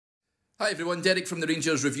Hi everyone, Derek from the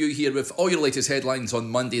Rangers Review here with all your latest headlines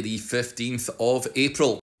on Monday the 15th of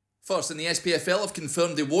April. First, in the SPFL have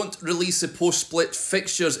confirmed they won't release the post-split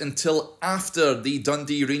fixtures until after the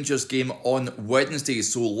Dundee Rangers game on Wednesday,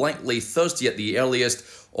 so likely Thursday at the earliest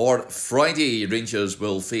or Friday. Rangers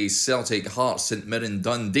will face Celtic, Hearts, St Mirren,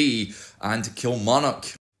 Dundee and Kilmarnock.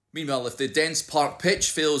 Meanwhile, if the Dens Park pitch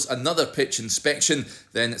fails another pitch inspection,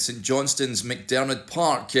 then St Johnstone's McDermott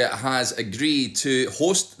Park has agreed to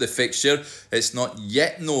host the fixture. It's not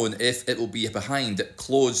yet known if it will be behind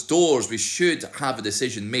closed doors. We should have a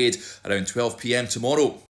decision made around 12 PM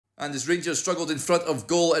tomorrow. And as Rangers struggled in front of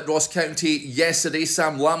goal at Ross County yesterday,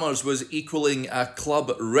 Sam Lammers was equalling a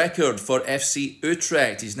club record for FC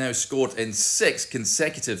Utrecht. He's now scored in 6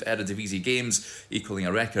 consecutive Eredivisie games, equalling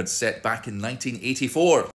a record set back in 1984.